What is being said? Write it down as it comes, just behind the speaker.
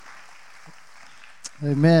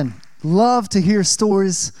Amen. Love to hear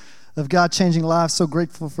stories of God changing lives. So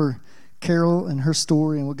grateful for Carol and her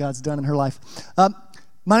story and what God's done in her life.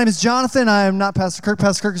 My name is Jonathan. I am not Pastor Kirk.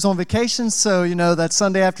 Pastor Kirk is on vacation, so that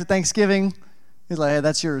Sunday after Thanksgiving, he's like, hey,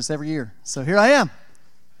 that's yours every year. So here I am.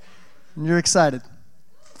 And you're excited.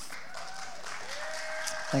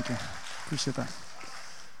 Thank you. Appreciate that.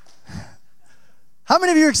 How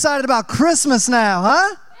many of you are excited about Christmas now,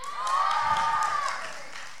 huh?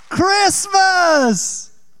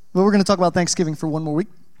 Christmas! Well, we're going to talk about Thanksgiving for one more week.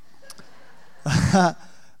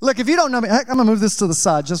 Look, if you don't know me, I'm going to move this to the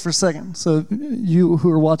side just for a second so you who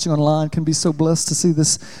are watching online can be so blessed to see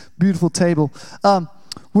this beautiful table.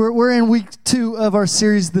 We're in week 2 of our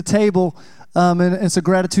series, The Table, and it's a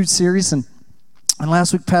gratitude series. And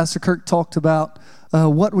last week, Pastor Kirk talked about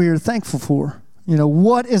what we are thankful for.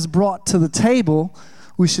 What is brought to the table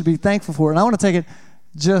we should be thankful for. And I want to take it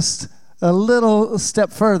just a little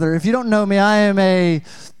step further. If you don't know me, I am I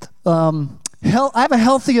have a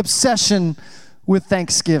healthy obsession with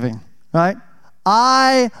Thanksgiving, right?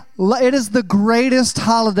 It is the greatest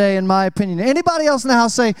holiday in my opinion. Anybody else in the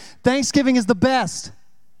house say Thanksgiving is the best?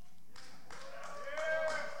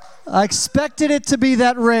 I expected it to be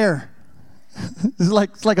that rare. It's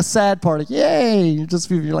like a sad party. Yay!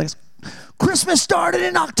 You're like, Christmas started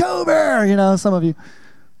in October. Some of you,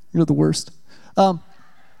 you're the worst.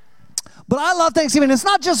 But I love Thanksgiving. It's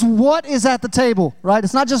not just what is at the table, right?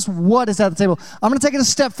 It's not just what is at the table. I'm going to take it a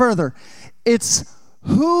step further. It's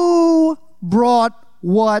who brought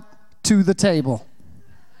what to the table.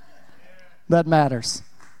 That matters.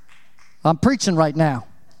 I'm preaching right now,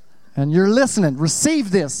 and you're listening. Receive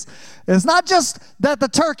this. It's not just that the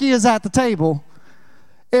turkey is at the table.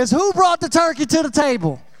 It's who brought the turkey to the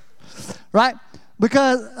table, right?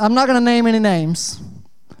 Because I'm not going to name any names,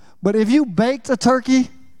 but if you baked a turkey,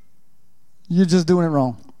 you're just doing it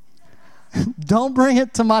wrong. Don't bring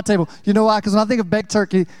it to my table. You know why? Because when I think of baked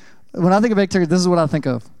turkey, this is what I think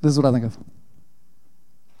of. Catherine,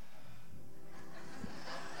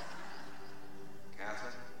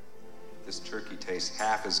 this turkey tastes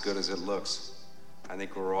half as good as it looks. I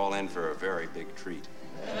think we're all in for a very big treat.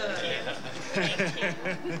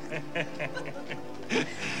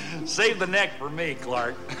 Save the neck for me,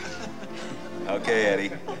 Clark. Okay,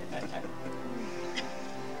 Eddie.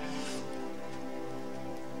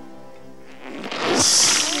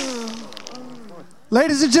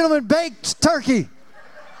 Ladies and gentlemen, baked turkey.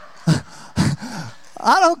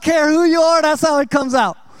 I don't care who you are, that's how it comes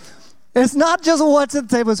out. It's not just what's at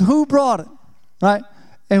the table, it's who brought it, right?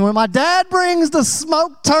 And when my dad brings the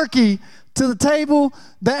smoked turkey to the table,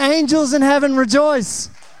 the angels in heaven rejoice,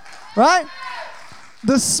 right?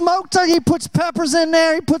 The smoked turkey, he puts peppers in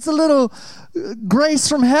there, he puts a little grace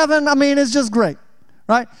from heaven. I mean, it's just great.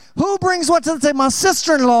 Right? Who brings what to the table? My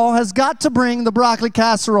sister-in-law has got to bring the broccoli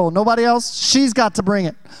casserole. Nobody else? She's got to bring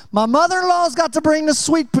it. My mother-in-law's got to bring the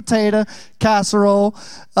sweet potato casserole.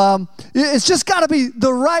 It's just got to be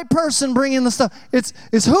the right person bringing the stuff.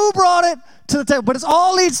 It's who brought it to the table. But it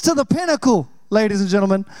all leads to the pinnacle, ladies and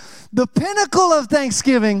gentlemen. The pinnacle of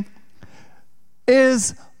Thanksgiving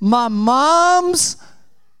is my mom's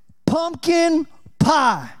pumpkin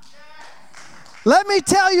pie. Let me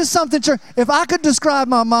tell you something, church. If I could describe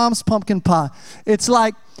my mom's pumpkin pie, it's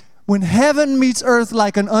like when heaven meets earth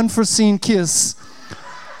like an unforeseen kiss.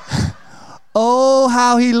 Oh,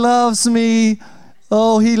 how he loves me.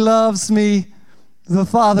 Oh, he loves me. The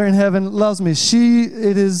Father in heaven loves me.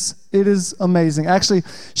 It is amazing. Actually,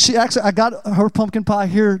 I got her pumpkin pie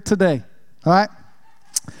here today. All right?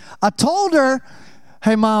 I told her,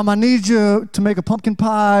 hey, Mom, I need you to make a pumpkin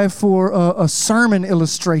pie for a sermon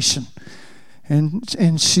illustration.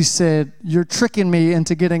 And she said, you're tricking me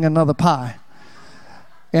into getting another pie.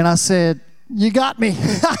 And I said, you got me.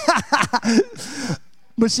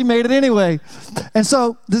 But she made it anyway. And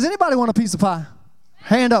so, does anybody want a piece of pie?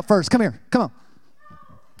 Hand up first. Come here. Come on.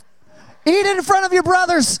 Eat it in front of your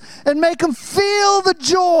brothers and make them feel the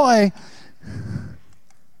joy.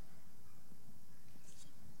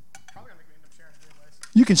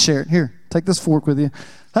 You can share it. Here, take this fork with you.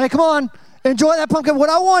 Hey, come on. Enjoy that pumpkin. What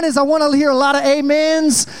I want to hear a lot of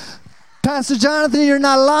amens. Pastor Jonathan, you're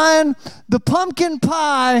not lying. The pumpkin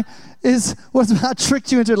pie is what I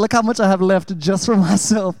tricked you into. Look how much I have left just for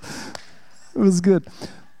myself. It was good.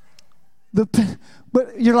 But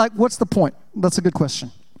you're like, what's the point? That's a good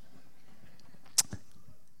question.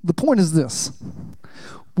 The point is this.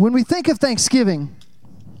 When we think of Thanksgiving,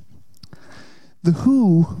 the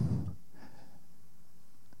who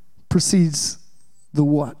precedes the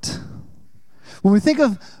what. When we think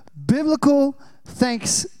of biblical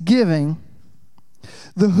Thanksgiving,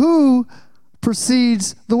 the who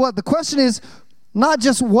precedes the what. The question is, not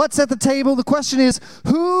just what's at the table. The question is,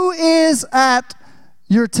 who is at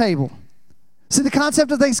your table? See, the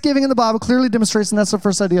concept of Thanksgiving in the Bible clearly demonstrates, and that's the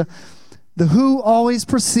first idea, the who always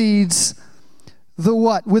precedes the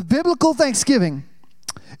what. With biblical Thanksgiving,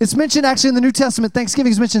 it's mentioned actually in the New Testament.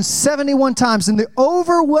 Thanksgiving is mentioned 71 times, and the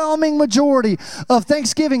overwhelming majority of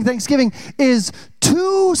Thanksgiving is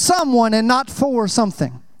to someone and not for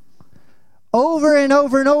something. Over and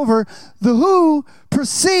over and over, the who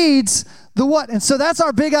precedes the what. And so that's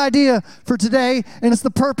our big idea for today, and it's the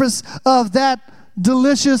purpose of that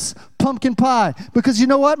delicious pumpkin pie. Because you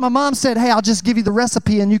know what? My mom said, hey, I'll just give you the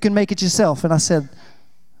recipe and you can make it yourself. And I said,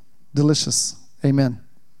 delicious. Amen.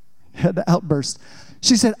 Had to outburst.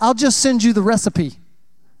 She said, I'll just send you the recipe.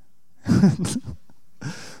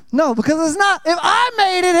 No, because it's not. If I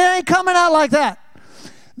made it, it ain't coming out like that.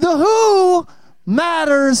 The who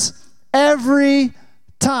matters every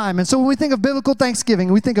time. And so when we think of biblical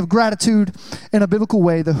Thanksgiving, we think of gratitude in a biblical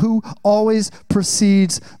way. The who always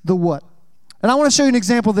precedes the what. And I want to show you an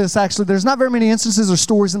example of this, actually. There's not very many instances or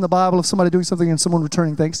stories in the Bible of somebody doing something and someone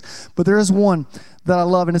returning thanks, but there is one that I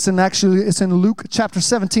love, and it's in Luke chapter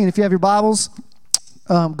 17. If you have your Bibles,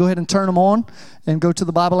 go ahead and turn them on and go to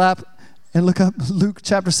the Bible app and look up Luke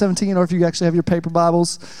chapter 17, or if you actually have your paper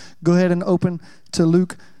Bibles, go ahead and open to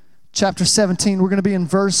Luke chapter 17. We're going to be in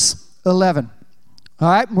verse 11. All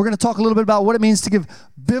right, we're going to talk a little bit about what it means to give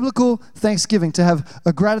biblical thanksgiving, to have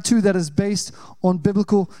a gratitude that is based on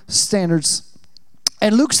biblical standards.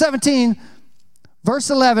 In Luke 17, verse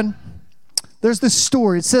 11, there's this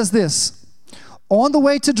story. It says this: on the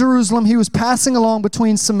way to Jerusalem, he was passing along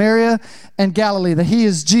between Samaria and Galilee. That he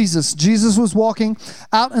is Jesus. Jesus was walking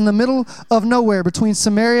out in the middle of nowhere between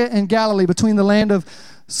Samaria and Galilee, between the land of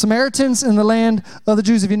Samaritans and the land of the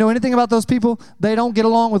Jews. If you know anything about those people, they don't get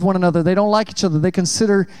along with one another. They don't like each other. They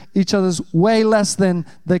consider each other's way less than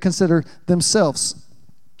they consider themselves.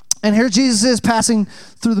 And here Jesus is passing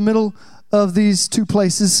through the middle of these two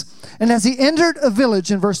places. And as he entered a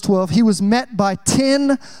village, in verse 12, he was met by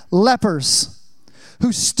 10 lepers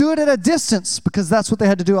who stood at a distance, because that's what they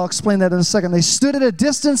had to do. I'll explain that in a second. They stood at a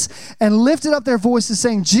distance and lifted up their voices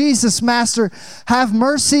saying, Jesus, Master, have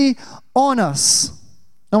mercy on us.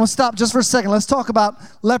 I'm going to stop just for a second. Let's talk about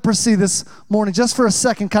leprosy this morning just for a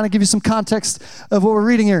second, kind of give you some context of what we're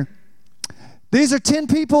reading here. These are 10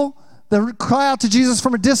 people that cry out to Jesus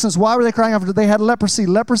from a distance. Why were they crying out? They had leprosy.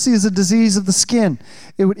 Leprosy is a disease of the skin.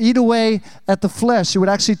 It would eat away at the flesh. It would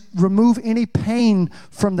actually remove any pain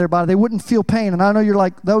from their body. They wouldn't feel pain. And I know you're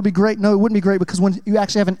like, that would be great. No, it wouldn't be great, because when you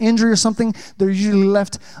actually have an injury or something, they're usually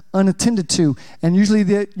left unattended to. And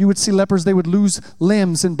usually you would see lepers, they would lose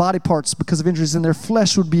limbs and body parts because of injuries, and their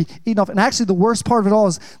flesh would be eaten off. And actually the worst part of it all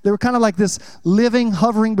is they were kind of like this living,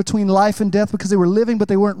 hovering between life and death, because they were living, but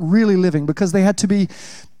they weren't really living, because they had to be.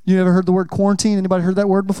 You ever heard the word quarantine? Anybody heard that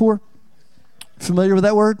word before? Familiar with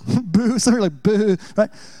that word? Boo. Somebody like boo, right?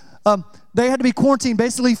 They had to be quarantined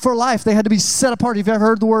basically for life. They had to be set apart. If you've ever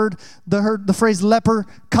heard the phrase leper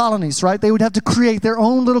colonies, right? They would have to create their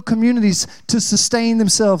own little communities to sustain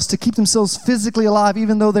themselves, to keep themselves physically alive,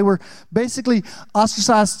 even though they were basically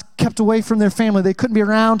ostracized, kept away from their family. They couldn't be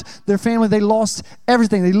around their family. They lost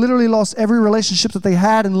everything. They literally lost every relationship that they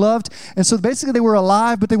had and loved. And so basically they were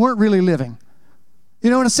alive, but they weren't really living. You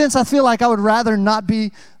know, in a sense, I feel like I would rather not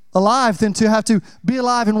be alive than to have to be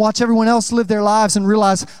alive and watch everyone else live their lives and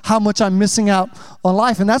realize how much I'm missing out on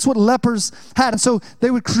life. And that's what lepers had. And so they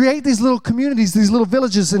would create these little communities, these little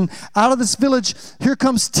villages. And out of this village, here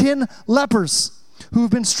comes 10 lepers who have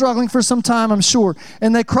been struggling for some time, I'm sure.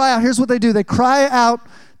 And they cry out. Here's what they do. They cry out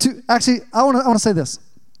to, actually, I want to say this.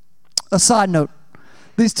 A side note.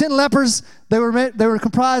 These 10 lepers, they were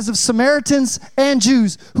comprised of Samaritans and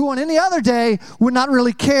Jews who on any other day would not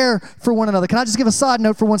really care for one another. Can I just give a side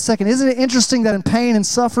note for 1 second? Isn't it interesting that in pain and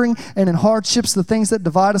suffering and in hardships, the things that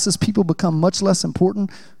divide us as people become much less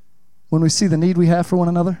important when we see the need we have for one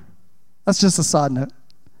another? That's just a side note.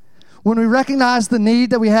 When we recognize the need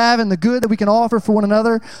that we have and the good that we can offer for one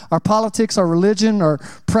another, our politics, our religion, our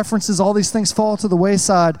preferences, all these things fall to the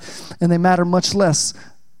wayside, and they matter much less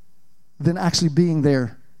than actually being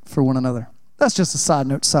there for one another. That's just a side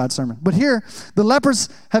note, side sermon. But here, the lepers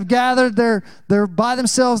have gathered. They're by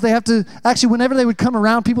themselves. They have to, actually, whenever they would come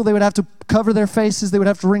around people, they would have to cover their faces. They would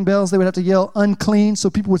have to ring bells. They would have to yell unclean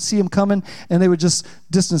so people would see them coming, and they would just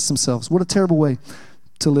distance themselves. What a terrible way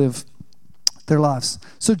to live their lives.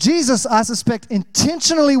 So Jesus, I suspect,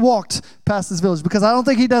 intentionally walked past this village, because I don't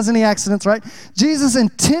think he does any accidents, right? Jesus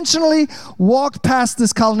intentionally walked past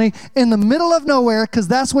this colony in the middle of nowhere, because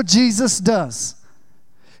that's what Jesus does.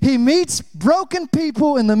 He meets broken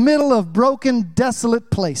people in the middle of broken, desolate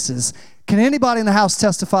places. Can anybody in the house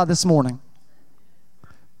testify this morning?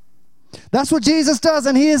 That's what Jesus does,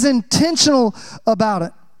 and he is intentional about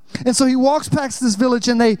it. And so he walks past this village,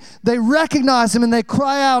 and they recognize him, and they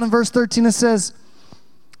cry out. In verse 13, it says,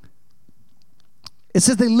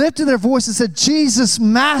 they lifted their voice and said, Jesus,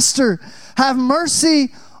 Master, have mercy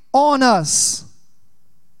on us.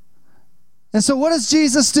 And so what does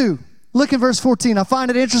Jesus do? Look in verse 14. I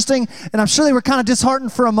find it interesting, and I'm sure they were kind of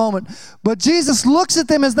disheartened for a moment. But Jesus looks at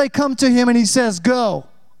them as they come to him, and he says, go.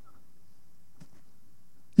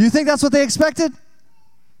 You think that's what they expected?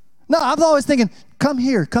 No, I'm always thinking, come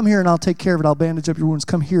here, and I'll take care of it. I'll bandage up your wounds.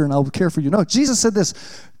 Come here, and I'll care for you. No, Jesus said this,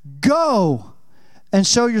 go and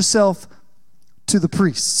show yourself to the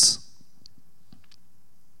priests.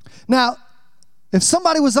 Now, if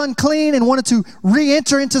somebody was unclean and wanted to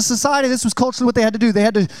re-enter into society, this was culturally what they had to do. They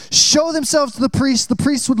had to show themselves to the priest. The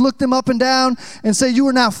priest would look them up and down and say, you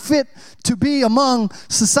are now fit to be among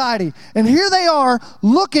society. And here they are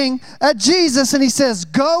looking at Jesus, and he says,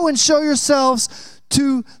 go and show yourselves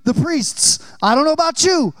to the priests. I don't know about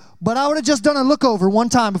you, but I would have just done a look over one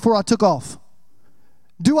time before I took off.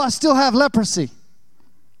 Do I still have leprosy?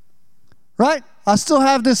 Right? I still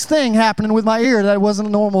have this thing happening with my ear that wasn't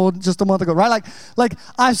normal just a month ago, right? Like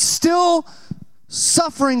I'm still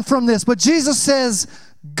suffering from this, but Jesus says,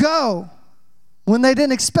 go, when they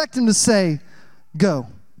didn't expect him to say, go.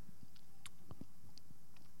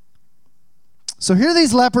 So here are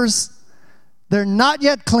these lepers. They're not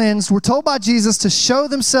yet cleansed. We're told by Jesus to show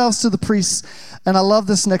themselves to the priests. And I love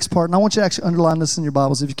this next part, and I want you to actually underline this in your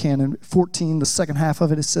Bibles if you can. In 14, the second half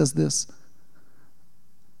of it, it says this.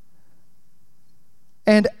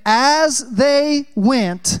 And as they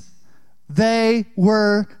went, they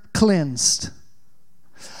were cleansed.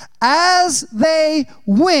 As they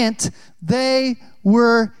went, they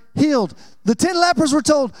were healed. The 10 lepers were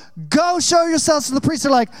told, go show yourselves to the priest.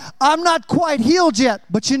 They're like, I'm not quite healed yet,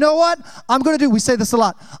 but you know what I'm going to do? We say this a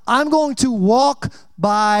lot. I'm going to walk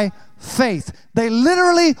by faith. They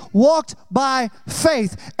literally walked by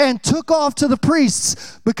faith and took off to the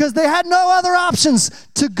priests because they had no other options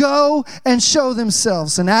to go and show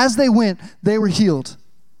themselves. And as they went, they were healed.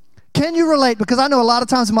 Can you relate? Because I know a lot of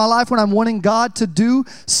times in my life when I'm wanting God to do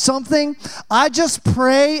something, I just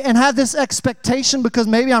pray and have this expectation because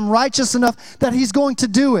maybe I'm righteous enough that he's going to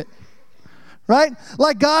do it. Right?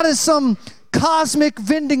 Like God is some cosmic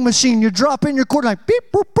vending machine. You drop in your quarter like beep,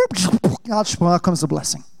 boop, boop, out comes the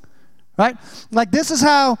blessing. Right? Like this is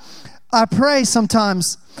how I pray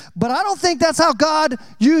sometimes. But I don't think that's how God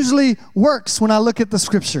usually works when I look at the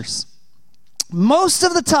scriptures. Most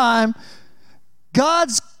of the time,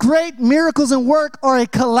 God's great miracles and work are a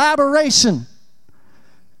collaboration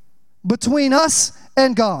between us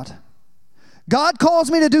and God. God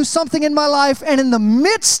calls me to do something in my life, and in the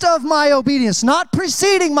midst of my obedience, not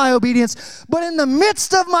preceding my obedience, but in the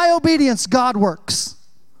midst of my obedience, God works.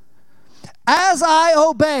 As I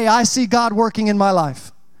obey, I see God working in my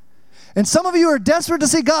life. And some of you are desperate to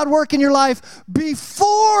see God work in your life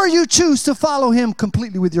before you choose to follow him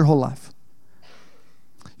completely with your whole life.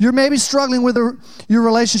 You're maybe struggling with your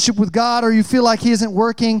relationship with God, or you feel like he isn't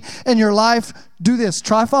working in your life. Do this.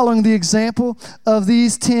 Try following the example of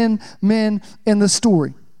these 10 men in the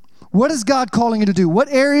story. What is God calling you to do? What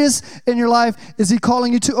areas in your life is he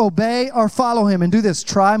calling you to obey or follow him? And do this.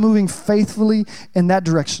 Try moving faithfully in that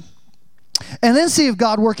direction. And then see if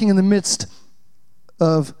God working in the midst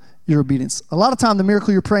of your obedience. A lot of time the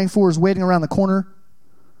miracle you're praying for is waiting around the corner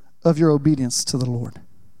of your obedience to the Lord.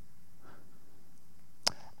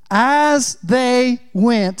 As they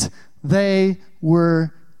went, they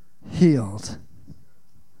were healed.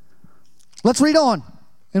 Let's read on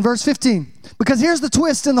in verse 15. Because here's the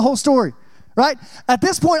twist in the whole story, right? At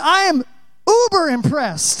this point, I am uber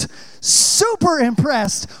impressed, super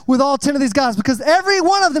impressed with all 10 of these guys because every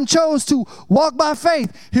one of them chose to walk by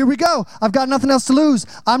faith. Here we go. I've got nothing else to lose.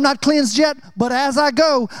 I'm not cleansed yet, but as I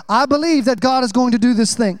go, I believe that God is going to do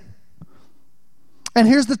this thing. And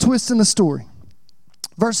here's the twist in the story.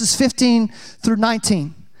 Verses 15 through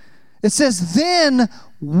 19. It says, then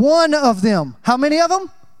one of them. How many of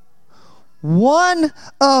them? One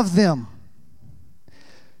of them.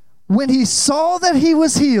 When he saw that he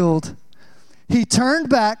was healed, he turned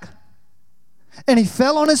back and he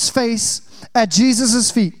fell on his face at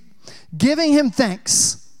Jesus' feet, giving him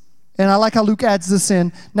thanks. And I like how Luke adds this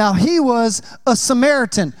in. Now, he was a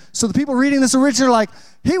Samaritan. So the people reading this originally are like,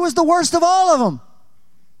 he was the worst of all of them.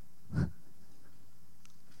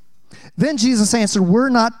 Then Jesus answered, were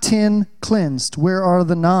not 10 cleansed? Where are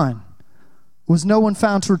the 9? Was no one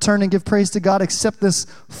found to return and give praise to God except this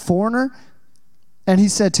foreigner? And he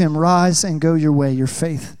said to him, rise and go your way. Your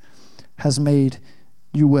faith has made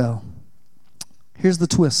you well. Here's the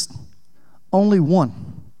twist. Only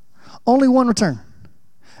one Only one returned.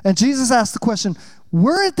 And Jesus asked the question,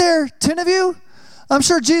 weren't there 10 of you? I'm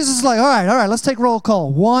sure Jesus is like, all right, let's take roll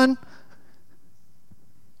call. 1.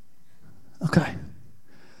 Okay.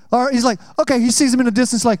 Or he's like, okay, he sees him in the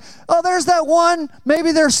distance like, oh, there's that one.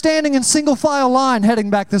 Maybe they're standing in single file line heading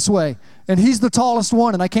back this way. And he's the tallest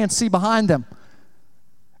one and I can't see behind them.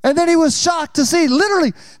 And then he was shocked to see,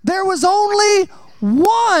 literally, there was only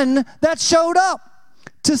one that showed up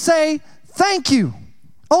to say thank you.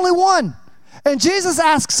 Only one. And Jesus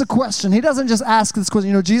asks a question. He doesn't just ask this question.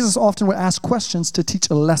 You know, Jesus often would ask questions to teach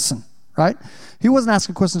a lesson, right? He wasn't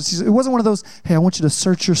asking questions. It wasn't one of those, hey, I want you to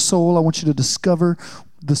search your soul. I want you to discover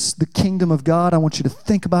the kingdom of God. I want you to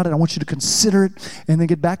think about it. I want you to consider it and then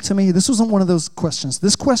get back to me. This wasn't one of those questions.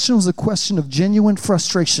 This question was a question of genuine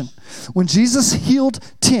frustration. When Jesus healed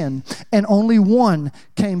 10 and only one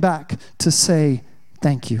came back to say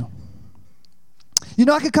thank you. You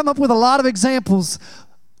know, I could come up with a lot of examples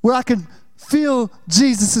where I could feel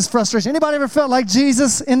Jesus' frustration. Anybody ever felt like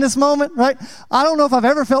Jesus in this moment, right? I don't know if I've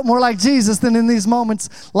ever felt more like Jesus than in these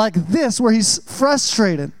moments like this where he's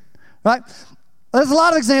frustrated, right? There's a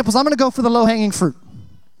lot of examples. I'm going to go for the low-hanging fruit,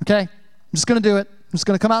 okay? I'm just going to do it. I'm just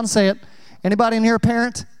going to come out and say it. Anybody in here a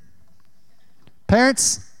parent?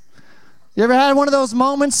 Parents? You ever had one of those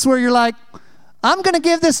moments where you're like, I'm going to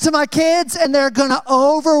give this to my kids, and they're going to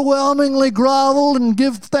overwhelmingly grovel and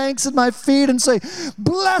give thanks at my feet and say,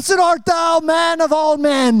 blessed art thou, man of all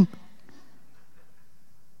men.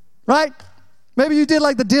 Right? Maybe you did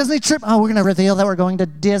like the Disney trip. Oh, we're going to reveal that we're going to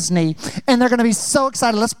Disney. And they're going to be so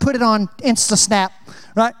excited. Let's put it on InstaSnap,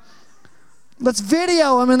 right? Let's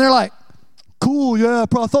video them. And they're like, cool, yeah,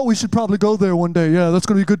 I thought we should probably go there one day. Yeah, that's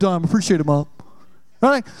going to be a good time. Appreciate it, Mom.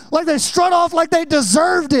 Right? Like they strut off like they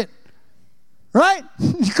deserved it. Right?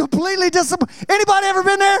 You completely disappointed. Anybody ever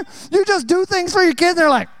been there? You just do things for your kids and they're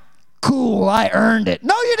like, cool, I earned it.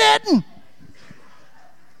 No, you didn't.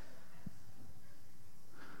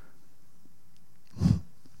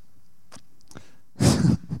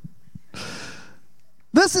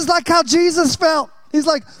 This is like how Jesus felt. He's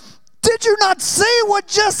like, did you not see what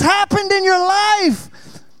just happened in your life?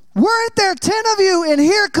 Weren't there 10 of you? And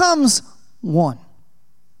here comes one.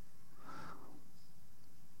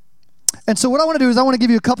 And so what I want to do is I want to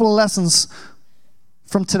give you a couple of lessons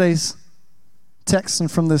from today's text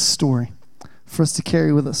and from this story for us to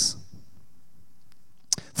carry with us.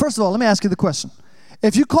 First of all, let me ask you the question.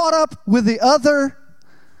 If you caught up with the other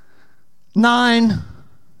 9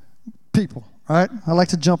 people, all right? I like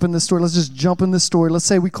to jump in this story. Let's just jump in this story. Let's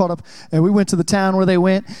say we caught up and we went to the town where they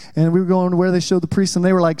went and we were going to where they showed the priests and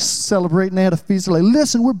they were like celebrating. They had a feast. They're like,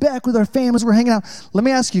 listen, we're back with our families. We're hanging out. Let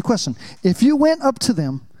me ask you a question. If you went up to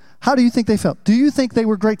them, how do you think they felt? Do you think they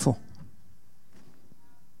were grateful?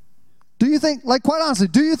 Do you think, like quite honestly,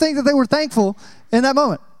 do you think that they were thankful in that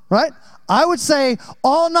moment, right? I would say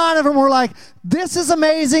all 9 of them were like, this is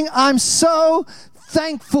amazing. I'm so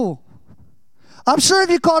thankful. I'm sure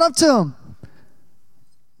if you caught up to them,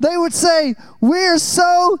 they would say, we're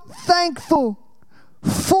so thankful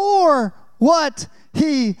for what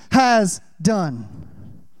he has done.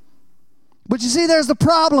 But you see, there's the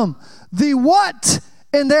problem. The what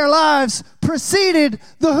in their lives preceded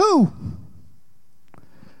the who.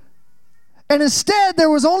 And instead, there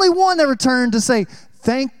was only one that returned to say,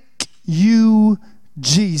 thank you,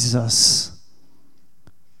 Jesus,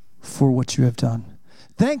 for what you have done.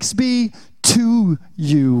 Thanks be to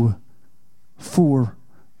you for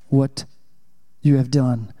what you have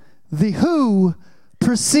done. The who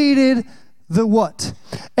preceded the what.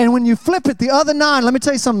 And when you flip it, the other 9, let me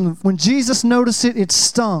tell you something. When Jesus noticed it, it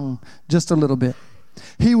stung just a little bit.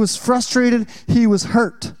 He was frustrated. He was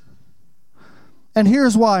hurt. And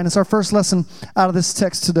here's why, and it's our first lesson out of this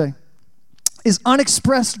text today, is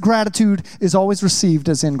unexpressed gratitude is always received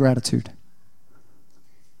as ingratitude.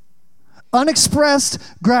 Unexpressed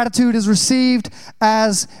gratitude is received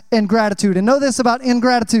as ingratitude. And know this about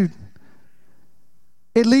ingratitude.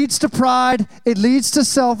 It leads to pride. It leads to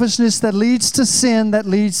selfishness. That leads to sin. That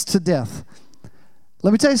leads to death.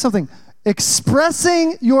 Let me tell you something.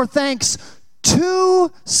 Expressing your thanks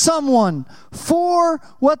to someone for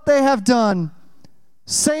what they have done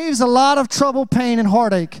saves a lot of trouble, pain, and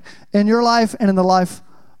heartache in your life and in the life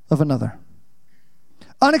of another.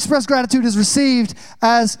 Unexpressed gratitude is received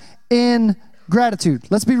as ingratitude.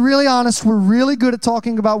 Let's be really honest. We're really good at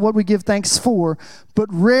talking about what we give thanks for, but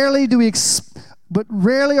rarely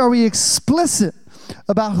are we explicit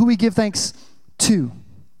about who we give thanks to.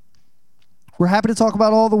 We're happy to talk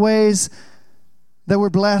about all the ways that we're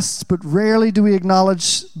blessed, but rarely do we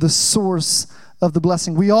acknowledge the source of the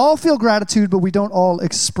blessing. We all feel gratitude, but we don't all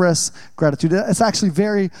express gratitude. It's actually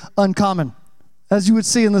very uncommon. as you would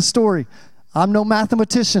see in the story. I'm no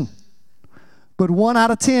mathematician, but 1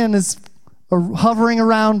 out of 10 is hovering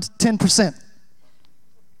around 10%.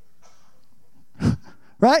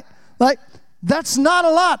 Right? Like, that's not a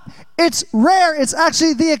lot. It's rare. It's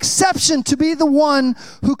actually the exception to be the one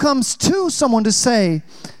who comes to someone to say,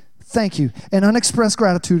 thank you. And unexpressed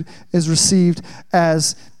gratitude is received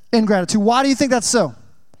as ingratitude. Why do you think that's so?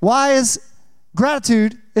 Why is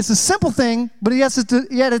gratitude, it's a simple thing, but yet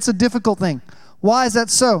it's a difficult thing. Why is that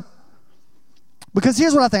so? Because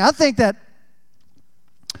here's what I think. I think that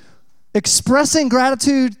expressing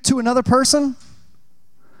gratitude to another person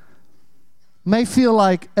may feel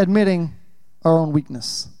like admitting our own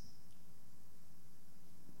weakness.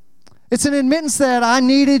 It's an admittance that I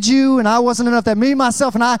needed you and I wasn't enough, that me,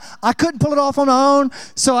 myself, and I couldn't pull it off on my own,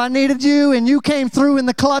 so I needed you and you came through in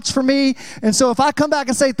the clutch for me. And so if I come back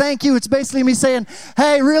and say thank you, it's basically me saying,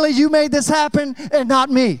 hey, really, you made this happen and not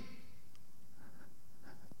me.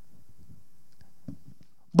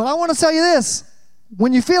 But I want to tell you this.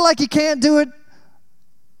 When you feel like you can't do it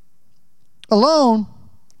alone,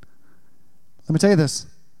 let me tell you this.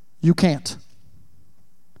 You can't.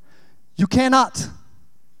 You cannot.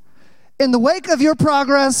 In the wake of your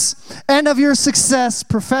progress and of your success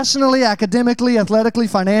professionally, academically, athletically,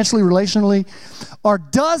 financially, relationally, are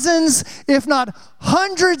dozens, if not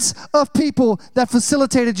hundreds of people that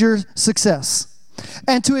facilitated your success.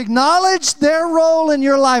 And to acknowledge their role in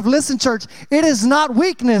your life, listen, church, it is not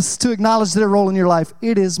weakness to acknowledge their role in your life.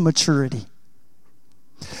 It is maturity.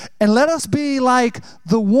 And let us be like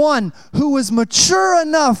the one who was mature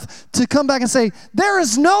enough to come back and say, there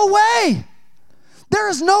is no way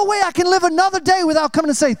I can live another day without coming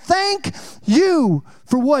and say, thank you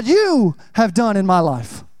for what you have done in my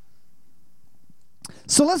life.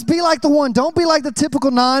 So let's be like the one. Don't be like the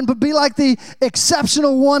typical 9, but be like the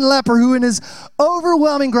exceptional one leper who in his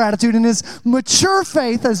overwhelming gratitude and his mature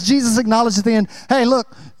faith, as Jesus acknowledged at the end, hey,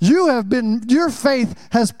 look, your faith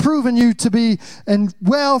has proven you to be and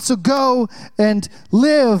well, so go and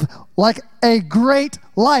live like a great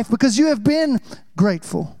life because you have been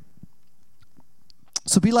grateful.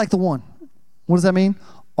 So be like the one. What does that mean?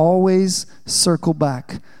 Always circle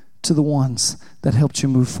back to the ones that helped you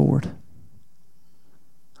move forward.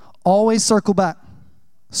 Always circle back.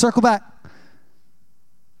 Circle back.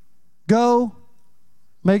 Go,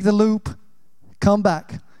 make the loop, come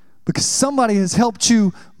back. Because somebody has helped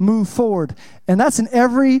you move forward. And that's in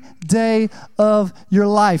every day of your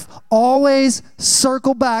life. Always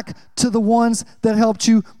circle back to the ones that helped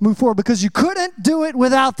you move forward. Because you couldn't do it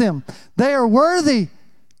without them. They are worthy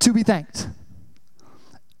to be thanked.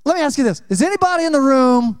 Let me ask you this. Does anybody in the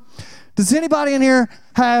room, does anybody in here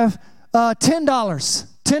have $10?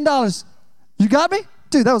 $10. You got me?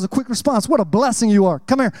 Dude, that was a quick response. What a blessing you are.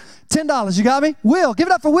 Come here. $10. You got me? Will, give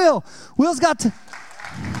it up for Will. Will's got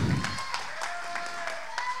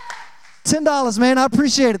 $10, man. I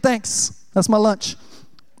appreciate it. Thanks. That's my lunch.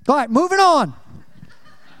 All right, moving on.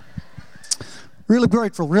 Really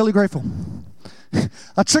grateful, really grateful.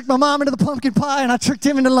 I tricked my mom into the pumpkin pie and I tricked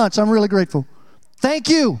him into lunch. I'm really grateful. Thank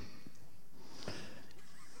you.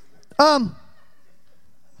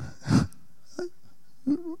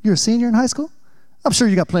 You're a senior in high school? I'm sure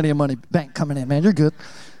you got plenty of money bank coming in, man. You're good.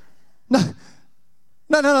 No.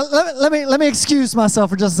 Let me excuse myself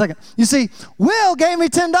for just a second. You see, Will gave me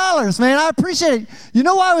 $10, man. I appreciate it. You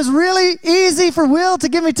know why it was really easy for Will to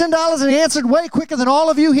give me $10 and he answered way quicker than all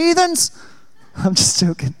of you heathens? I'm just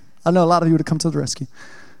joking. I know a lot of you would have come to the rescue.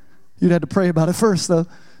 You'd had to pray about it first, though.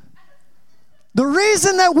 The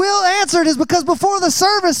reason that Will answered is because before the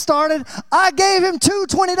service started, I gave him 2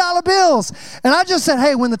 $20 bills. And I just said,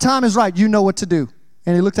 hey, when the time is right, you know what to do.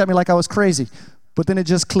 And he looked at me like I was crazy. But then it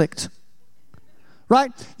just clicked.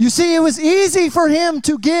 Right? You see, it was easy for him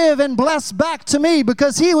to give and bless back to me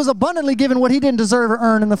because he was abundantly given what he didn't deserve or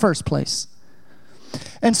earn in the first place.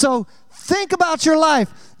 And so think about your life.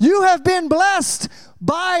 You have been blessed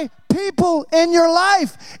by people in your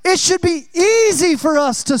life. It should be easy for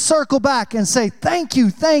us to circle back and say, thank you,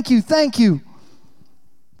 thank you, thank you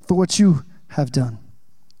for what you have done.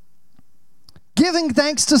 Giving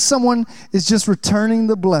thanks to someone is just returning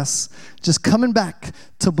the bless, just coming back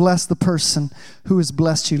to bless the person who has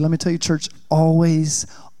blessed you. Let me tell you, church, always,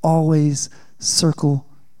 always circle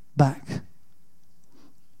back.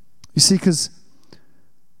 You see, because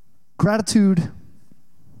gratitude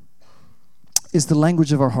is the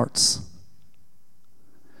language of our hearts.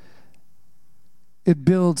 It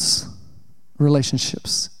builds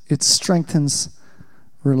relationships. It strengthens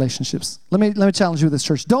relationships. Let me challenge you with this,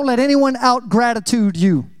 church. Don't let anyone out-gratitude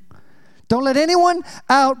you. Don't let anyone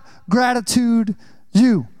out-gratitude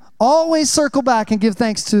you. Always circle back and give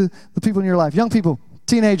thanks to the people in your life. Young people,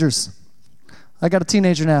 teenagers. I got a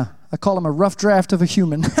teenager now. I call him a rough draft of a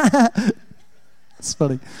human. It's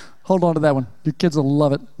funny. Hold on to that one. Your kids will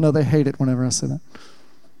love it. No, they hate it whenever I say that.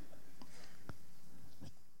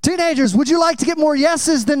 Teenagers, would you like to get more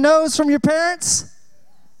yeses than nos from your parents?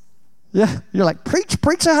 Yeah. You're like,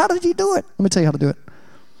 preacher, how did you do it? Let me tell you how to do it.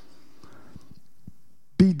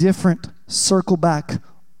 Be different. Circle back.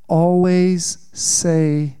 Always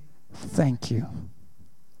say thank you.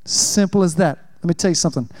 Simple as that. Let me tell you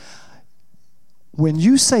something. When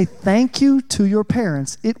you say thank you to your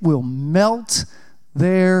parents, it will melt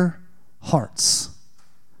their hearts.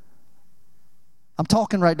 I'm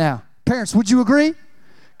talking right now. Parents, would you agree?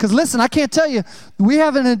 Because listen, I can't tell you, we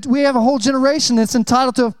have a whole generation that's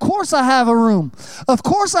entitled to, of course I have a room. Of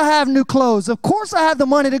course I have new clothes. Of course I have the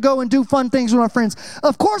money to go and do fun things with my friends.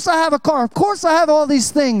 Of course I have a car. Of course I have all these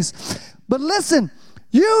things. But listen,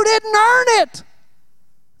 you didn't earn it.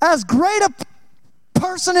 As great a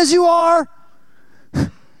person as you are,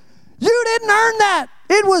 you didn't earn that.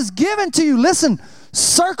 It was given to you. Listen,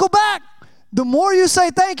 circle back. The more you say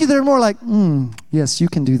thank you, they're more like, yes, you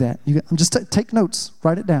can do that. I'm just take notes.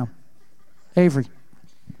 Write it down. Avery.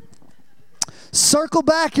 Circle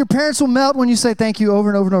back. Your parents will melt when you say thank you over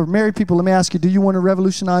and over and over. Married people, let me ask you, do you want to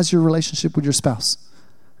revolutionize your relationship with your spouse?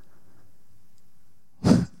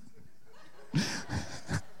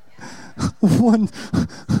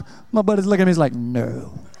 My buddy's looking at me, he's like,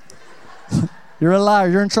 no. You're a liar.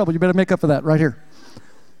 You're in trouble. You better make up for that right here.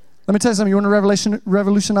 Let me tell you something. You want to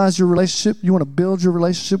revolutionize your relationship? You want to build your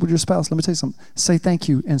relationship with your spouse? Let me tell you something. Say thank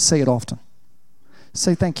you and say it often.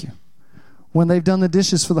 Say thank you. When they've done the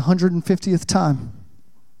dishes for the 150th time.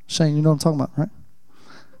 Shane, you know what I'm talking about, right?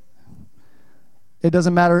 It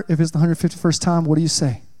doesn't matter if it's the 151st time. What do you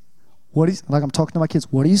say? Like I'm talking to my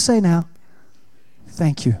kids. What do you say now?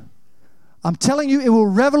 Thank you. I'm telling you, it will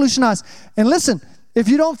revolutionize. And listen, if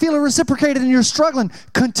you don't feel it reciprocated and you're struggling,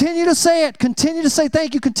 continue to say it. Continue to say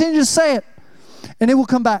thank you. Continue to say it. And it will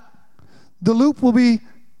come back. The loop will be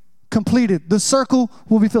completed. The circle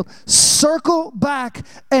will be filled. Circle back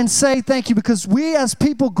and say thank you, because we as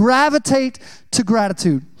people gravitate to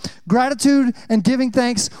gratitude. Gratitude and giving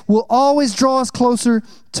thanks will always draw us closer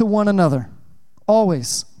to one another.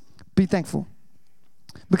 Always. Be thankful.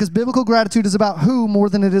 Because biblical gratitude is about who more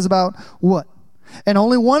than it is about what. And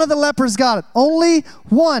only one of the lepers got it. Only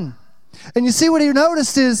one. And you see what he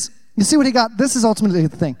noticed is, you see what he got? This is ultimately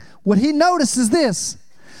the thing. What he noticed is this.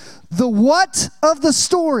 The what of the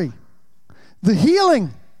story, the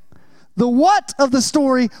healing, the what of the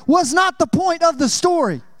story was not the point of the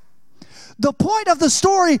story. The point of the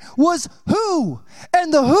story was who.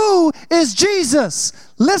 And the who is Jesus.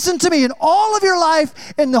 Listen to me. In all of your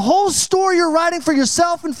life, in the whole story you're writing for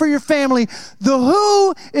yourself and for your family, the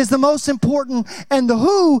who is the most important. And the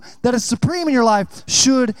who that is supreme in your life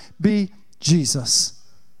should be Jesus.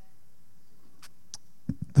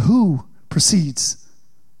 The who precedes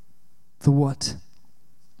the what.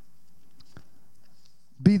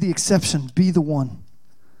 Be the exception. Be the one.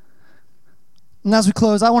 And as we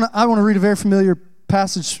close, I want to read a very familiar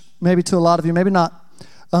passage, maybe to a lot of you, maybe not.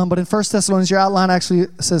 But in 1 Thessalonians, your outline actually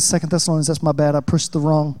says 2 Thessalonians. That's my bad. I pushed the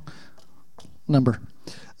wrong number.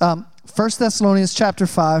 1 Thessalonians chapter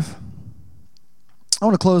 5. I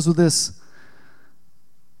want to close with this.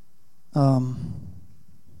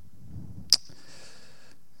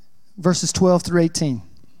 Verses 12 through 18.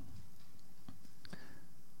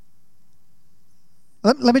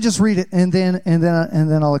 Let me just read it, and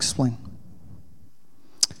then I'll explain.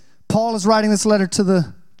 Paul is writing this letter to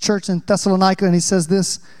the church in Thessalonica, and he says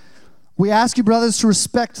this: "We ask you, brothers, to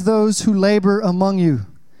respect those who labor among you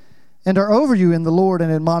and are over you in the Lord and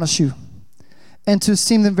admonish you, and to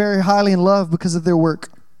esteem them very highly in love because of their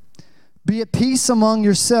work. Be at peace among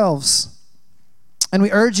yourselves. And we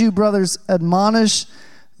urge you, brothers, admonish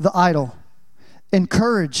the idle,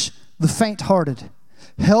 encourage the faint-hearted,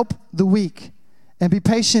 help the weak, and be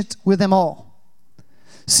patient with them all.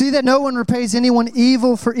 See that no one repays anyone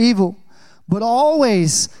evil for evil, but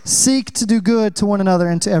always seek to do good to one another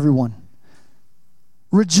and to everyone.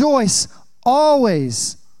 Rejoice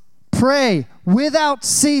always, pray without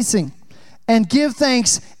ceasing, and give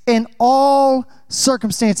thanks in all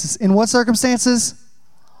circumstances." In what circumstances?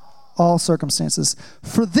 All circumstances.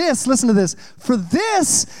 "For this," listen to this, "for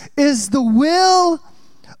this is the will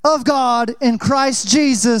of God in Christ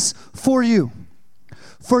Jesus for you."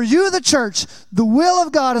 For you, the church, the will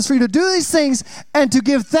of God is for you to do these things and to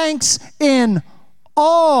give thanks in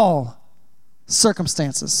all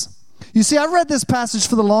circumstances. You see, I read this passage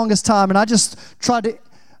for the longest time, and I just tried to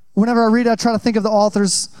whenever I read it, I try to think of the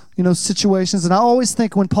author's, situations. And I always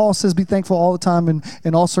think when Paul says be thankful all the time and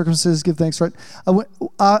in all circumstances give thanks, right? I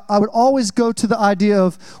would always go to the idea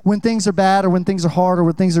of when things are bad or when things are hard or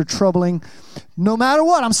when things are troubling, no matter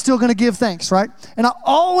what, I'm still going to give thanks, right? And I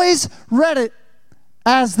always read it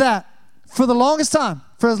as that for the longest time,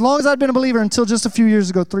 for as long as I'd been a believer until just a few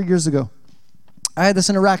years ago, 3 years ago. I had this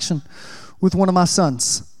interaction with one of my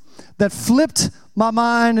sons that flipped my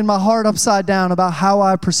mind and my heart upside down about how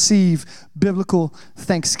I perceive biblical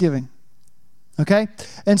thanksgiving. Okay?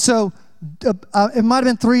 And so it might have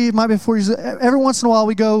been 3, it might have been 4 years. Every once in a while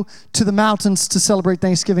we go to the mountains to celebrate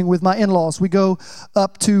Thanksgiving with my in-laws. We go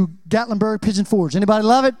up to Gatlinburg, Pigeon Forge. Anybody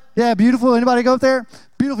love it? Yeah, beautiful. Anybody go up there?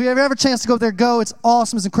 Beautiful. If you ever have a chance to go up there, go. It's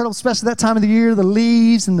awesome. It's incredible, especially that time of the year, the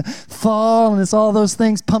leaves and the fall, and it's all those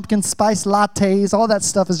things, pumpkin spice lattes, all that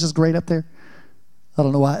stuff is just great up there. I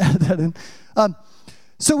don't know why I added that in.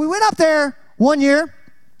 So we went up there one year.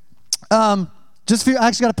 I actually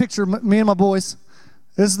got a picture of me and my boys.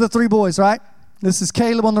 This is the 3 boys, right? This is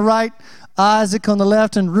Caleb on the right, Isaac on the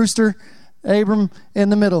left, and Rooster, Abram in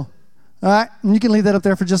the middle. All right? And you can leave that up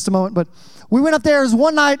there for just a moment. But we went up there. It was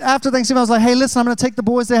one night after Thanksgiving. I was like, hey, listen, I'm going to take the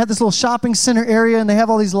boys. They had this little shopping center area, and they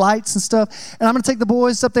have all these lights and stuff. And I'm going to take the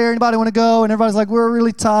boys up there. Anybody want to go? And everybody's like, we're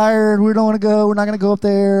really tired. We don't want to go. We're not going to go up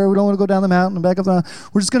there. We don't want to go down the mountain and back up the mountain.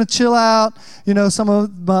 We're just going to chill out. Some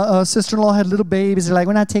of my sister-in-law had little babies. They're like,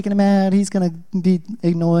 we're not taking him out. He's going to be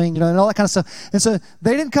annoying, and all that kind of stuff. And so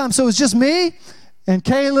they didn't come. So it was just me and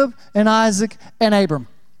Caleb and Isaac and Abram.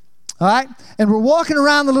 All right? And we're walking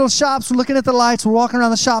around the little shops. We're looking at the lights. We're walking around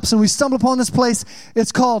the shops, and we stumble upon this place.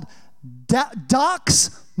 It's called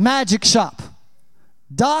Doc's Magic Shop.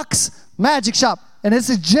 Doc's Magic Shop. And this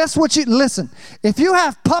is just what you, listen, if you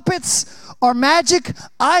have puppets or magic,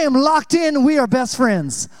 I am locked in. We are best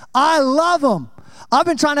friends. I love them. I've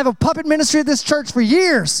been trying to have a puppet ministry at this church for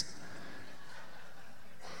years.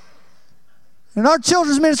 And our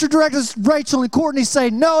children's ministry directors, Rachel and Courtney, say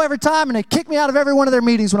no every time, and they kick me out of every one of their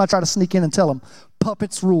meetings when I try to sneak in and tell them,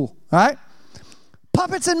 puppets rule, all right?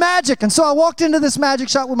 Puppets and magic. And so I walked into this magic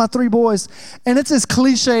shop with my 3 boys, and it's as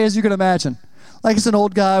cliche as you can imagine. Like it's an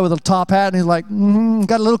old guy with a top hat, and he's like,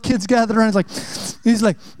 got little kids gathered around. He's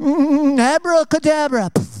like,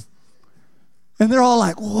 abracadabra. And they're all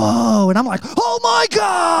like, whoa. And I'm like, oh my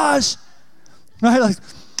gosh. Right? Like,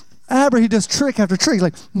 Abra, he does trick after trick. He's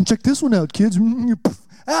like, check this one out, kids.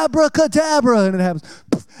 Abracadabra. And it happens.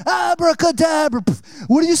 Abracadabra.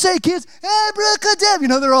 What do you say, kids?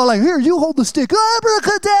 Abracadabra. They're all like, here, you hold the stick.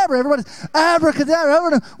 Abracadabra. Everybody's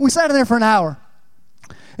abracadabra. We sat in there for an hour.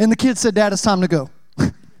 And the kids said, Dad, it's time to go.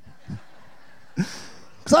 Because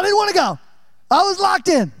I didn't want to go. I was locked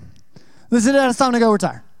in. They said, Dad, it's time to go. We're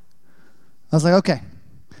tired. I was like, okay.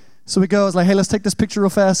 So we go, I was like, hey, let's take this picture real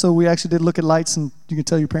fast. So we actually did look at lights, and you can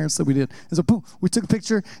tell your parents that we did. And so, boom, we took a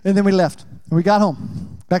picture, and then we left. And we got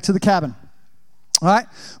home, back to the cabin. All right?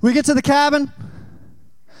 We get to the cabin,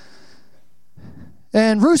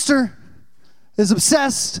 and Rooster is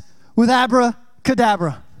obsessed with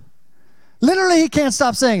abracadabra. Literally, he can't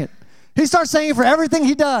stop saying it. He starts saying it for everything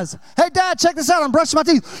he does. Hey, Dad, check this out. I'm brushing my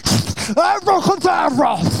teeth.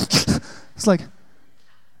 Abracadabra. It's like,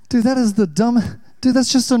 dude, that is the dumbest. Dude,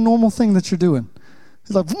 that's just a normal thing that you're doing.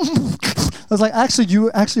 He's like, I was like, actually,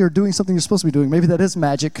 you actually are doing something you're supposed to be doing. Maybe that is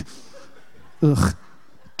magic. Ugh,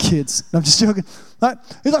 kids. No, I'm just joking. All right.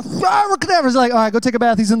 He's like, abracadabra. He's like, all right, go take a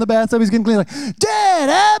bath. He's in the bathtub. He's getting clean. He's like,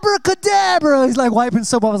 Dad, abracadabra. He's like wiping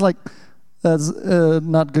soap off. I was like, that's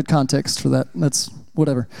not good context for that. That's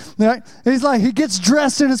whatever. All right. And he's like, he gets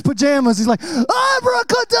dressed in his pajamas. He's like,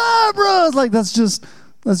 abracadabra. I was like, that's just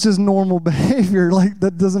normal behavior. Like,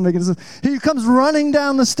 that doesn't make any sense. He comes running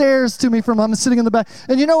down the stairs to me I'm sitting in the back.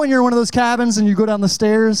 And when you're in one of those cabins and you go down the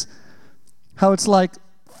stairs, how it's like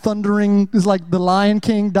thundering, it's like the Lion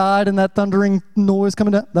King died and that thundering noise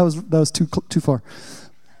coming down. That was too far.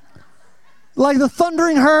 Like the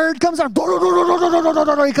thundering herd comes down.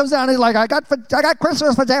 He comes down and he's like, I got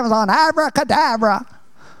Christmas pajamas on. Abracadabra.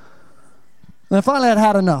 And I finally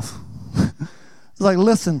had enough. It's like,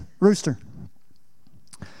 listen, Rooster.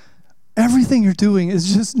 Everything you're doing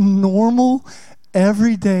is just normal,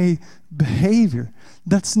 everyday behavior.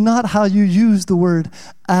 That's not how you use the word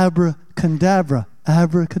abracadabra.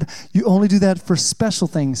 Abracadabra. You only do that for special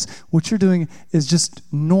things. What you're doing is just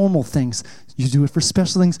normal things. You do it for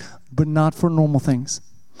special things, but not for normal things.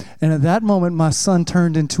 And at that moment, my son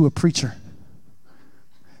turned into a preacher.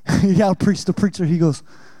 He out-preached the preacher. He goes,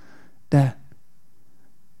 Dad,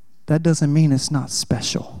 that doesn't mean it's not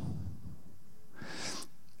special.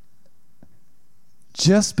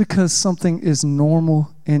 Just because something is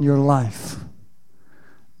normal in your life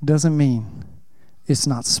doesn't mean it's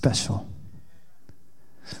not special.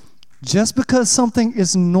 Just because something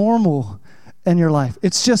is normal in your life,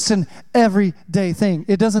 it's just an everyday thing.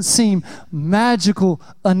 It doesn't seem magical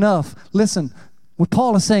enough. Listen, what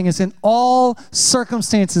Paul is saying is in all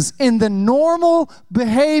circumstances, in the normal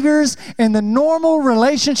behaviors, in the normal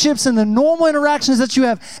relationships, in the normal interactions that you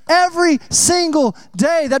have every single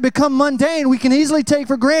day that become mundane, we can easily take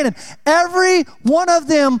for granted. Every one of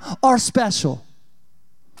them are special.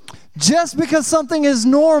 Just because something is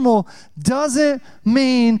normal doesn't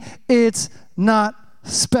mean it's not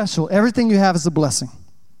special. Everything you have is a blessing.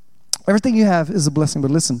 Everything you have is a blessing.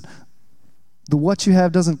 But listen, the what you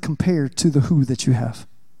have doesn't compare to the who that you have.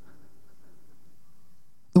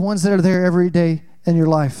 The ones that are there every day in your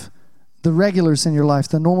life, the regulars in your life,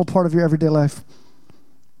 the normal part of your everyday life.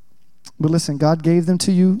 But listen, God gave them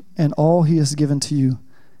to you, and all He has given to you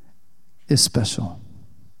is special.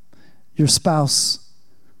 Your spouse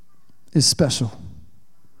is special.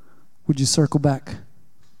 Would you circle back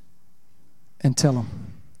and tell them?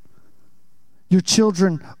 Your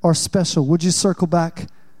children are special. Would you circle back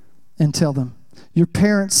and tell them? Your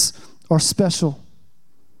parents are special.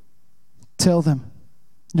 Tell them.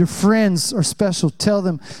 Your friends are special. Tell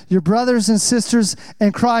them. Your brothers and sisters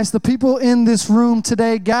in Christ, the people in this room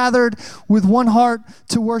today gathered with one heart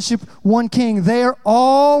to worship one King, they are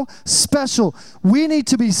all special. We need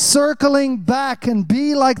to be circling back and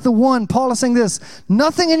be like the one. Paul is saying this: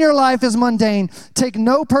 nothing in your life is mundane. Take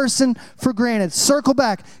no person for granted. Circle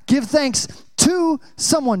back. Give thanks to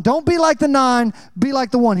someone. Don't be like the 9, be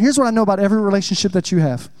like the 1. Here's what I know about every relationship that you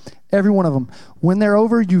have. Every one of them. When they're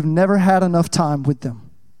over, you've never had enough time with them.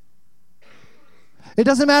 It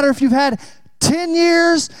doesn't matter if you've had 10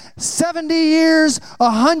 years, 70 years,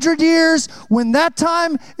 100 years. When that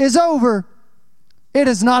time is over, it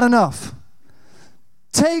is not enough.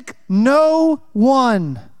 Take no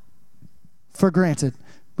one for granted.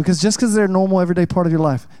 Because just because they're a normal, everyday part of your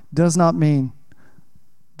life does not mean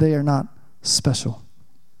they are not special.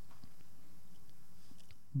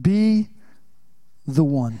 Be the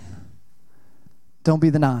 1. Don't be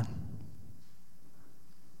the 9.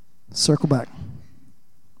 Circle back.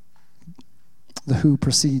 The who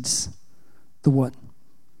precedes the what.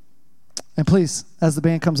 And please, as the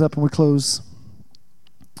band comes up and we close,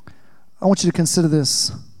 I want you to consider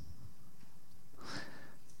this.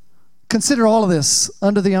 Consider all of this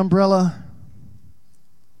under the umbrella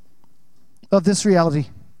of this reality.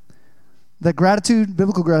 That gratitude,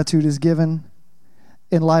 biblical gratitude, is given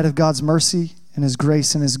in light of God's mercy and His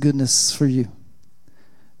grace and His goodness for you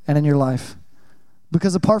and in your life.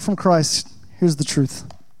 Because apart from Christ, here's the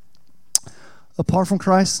truth. Apart from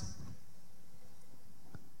Christ,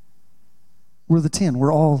 we're the 10.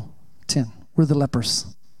 We're all 10. We're the lepers.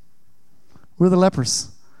 We're the lepers.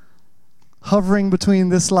 Hovering between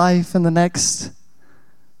this life and the next.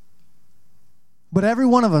 But every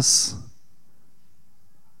one of us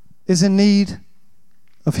is in need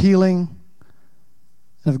of healing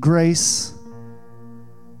and of grace.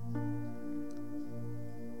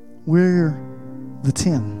 We're the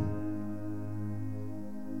 10.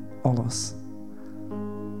 All of us.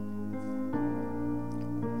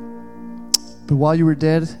 But while you were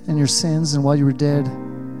dead in your sins and while you were dead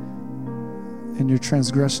in your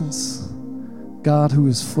transgressions, God, who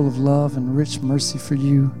is full of love and rich mercy for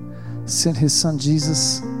you, sent His Son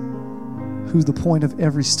Jesus, who's the point of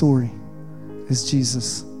every story, is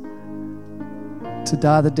Jesus, to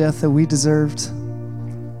die the death that we deserved,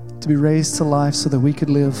 to be raised to life so that we could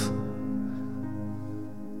live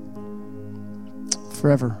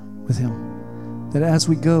forever with Him. That as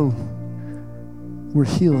we go, we're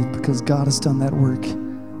healed because God has done that work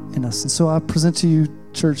in us. And so I present to you,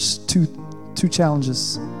 church, two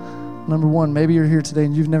challenges. Number one, maybe you're here today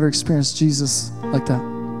and you've never experienced Jesus like that.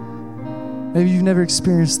 Maybe you've never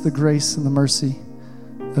experienced the grace and the mercy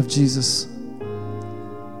of Jesus.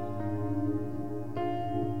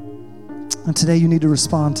 And today you need to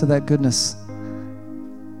respond to that goodness.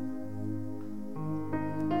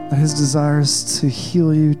 That His desire is to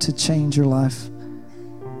heal you, to change your life.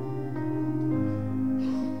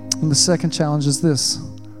 And the second challenge is this.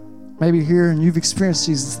 Maybe you're here and you've experienced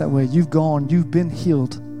Jesus that way. You've gone, you've been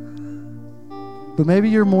healed. But maybe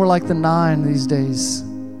you're more like the 9 these days.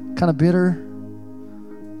 Kind of bitter.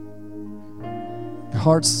 Your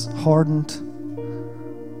heart's hardened.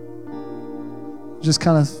 Just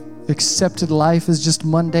kind of accepted life as just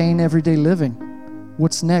mundane, everyday living.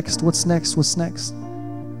 What's next? What's next? What's next?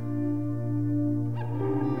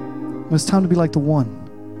 It's time to be like the 1.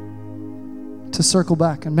 To circle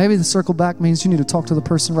back. And maybe the circle back means you need to talk to the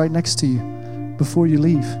person right next to you before you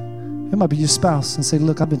leave. It might be your spouse and say,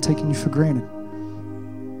 look, I've been taking you for granted.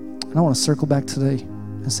 And I want to circle back today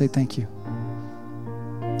and say thank you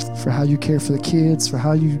for how you care for the kids, for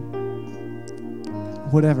how you,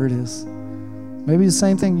 whatever it is. Maybe the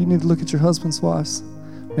same thing, you need to look at your husband's wives.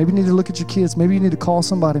 Maybe you need to look at your kids. Maybe you need to call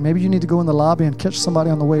somebody. Maybe you need to go in the lobby and catch somebody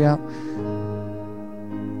on the way out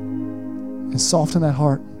and soften that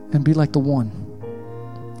heart and be like the one.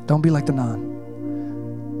 Don't be like the nine.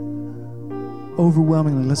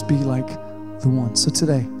 Overwhelmingly, let's be like the one. So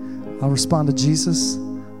today, I'll respond to Jesus.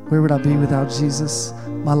 Where would I be without Jesus?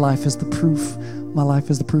 My life is the proof. My life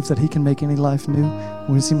is the proof that he can make any life new.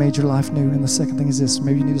 When has he made your life new? And the second thing is this,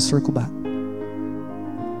 maybe you need to circle back.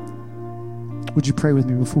 Would you pray with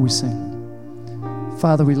me before we sing?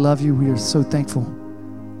 Father, we love you. We are so thankful,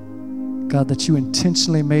 God, that you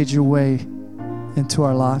intentionally made your way into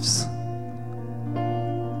our lives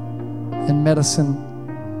and met us in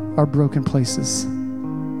our broken places.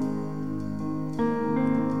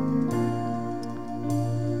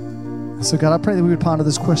 So God, I pray that we would ponder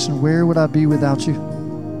this question, where would I be without you?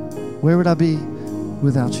 Where would I be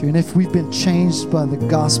without you? And if we've been changed by the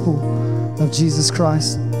gospel of Jesus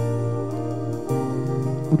Christ,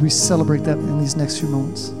 would we celebrate that in these next few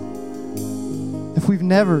moments? If we've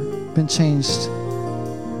never been changed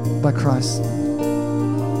by Christ,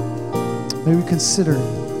 maybe consider,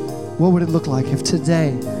 what would it look like if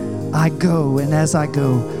today I go, and as I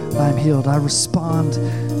go, I am healed. I respond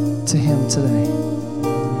to him today.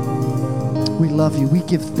 We love you. We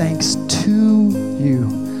give thanks to you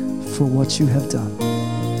for what you have done.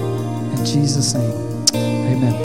 In Jesus' name, amen.